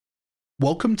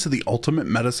Welcome to the Ultimate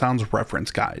MetaSounds Reference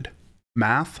Guide,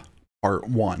 Math, Part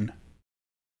 1.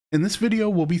 In this video,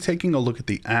 we'll be taking a look at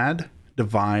the add,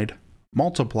 divide,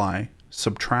 multiply,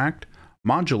 subtract,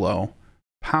 modulo,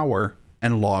 power,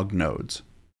 and log nodes.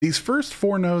 These first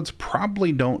four nodes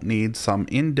probably don't need some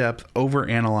in-depth,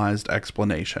 overanalyzed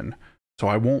explanation, so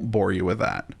I won't bore you with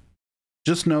that.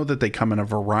 Just know that they come in a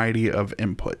variety of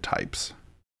input types.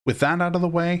 With that out of the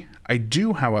way, I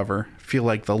do, however, feel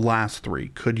like the last three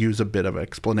could use a bit of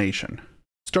explanation.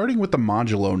 Starting with the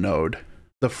modulo node,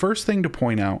 the first thing to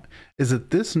point out is that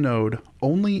this node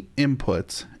only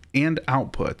inputs and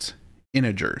outputs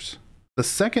integers. The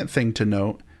second thing to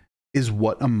note is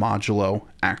what a modulo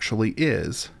actually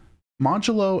is.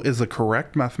 Modulo is the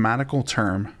correct mathematical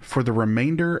term for the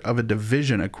remainder of a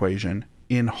division equation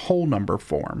in whole number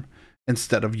form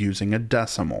instead of using a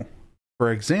decimal.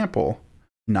 For example,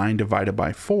 9 divided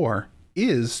by 4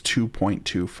 is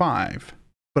 2.25.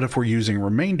 But if we're using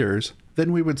remainders,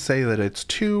 then we would say that it's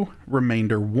 2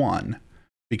 remainder 1,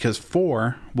 because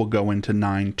 4 will go into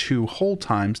 9 two whole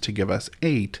times to give us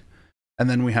 8, and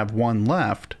then we have 1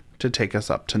 left to take us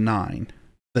up to 9.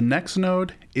 The next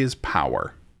node is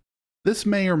power. This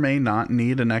may or may not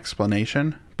need an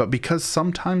explanation, but because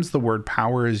sometimes the word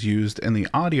power is used in the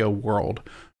audio world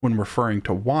when referring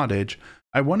to wattage,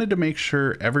 I wanted to make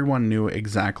sure everyone knew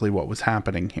exactly what was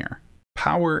happening here.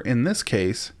 Power in this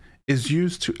case is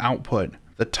used to output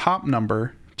the top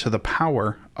number to the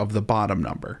power of the bottom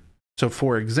number. So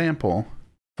for example,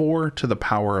 4 to the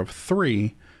power of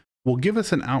 3 will give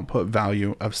us an output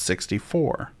value of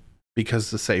 64, because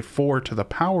to say 4 to the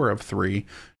power of 3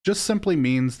 just simply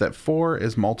means that 4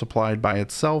 is multiplied by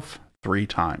itself 3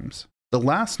 times. The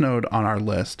last node on our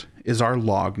list is our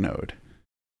log node.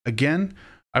 Again,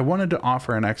 I wanted to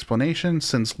offer an explanation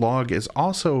since log is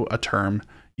also a term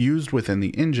used within the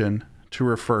engine to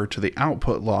refer to the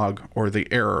output log or the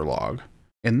error log.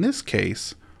 In this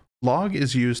case, log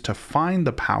is used to find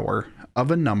the power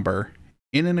of a number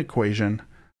in an equation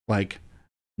like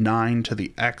 9 to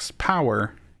the x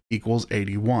power equals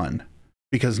 81.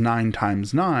 Because 9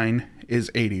 times 9 is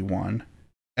 81,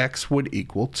 x would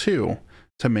equal 2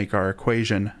 to make our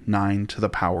equation 9 to the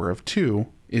power of 2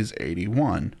 is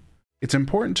 81. It's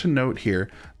important to note here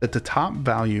that the top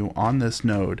value on this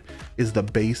node is the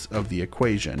base of the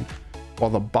equation,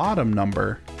 while the bottom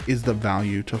number is the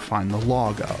value to find the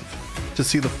log of. To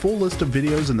see the full list of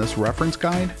videos in this reference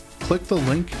guide, click the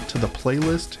link to the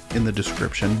playlist in the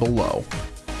description below.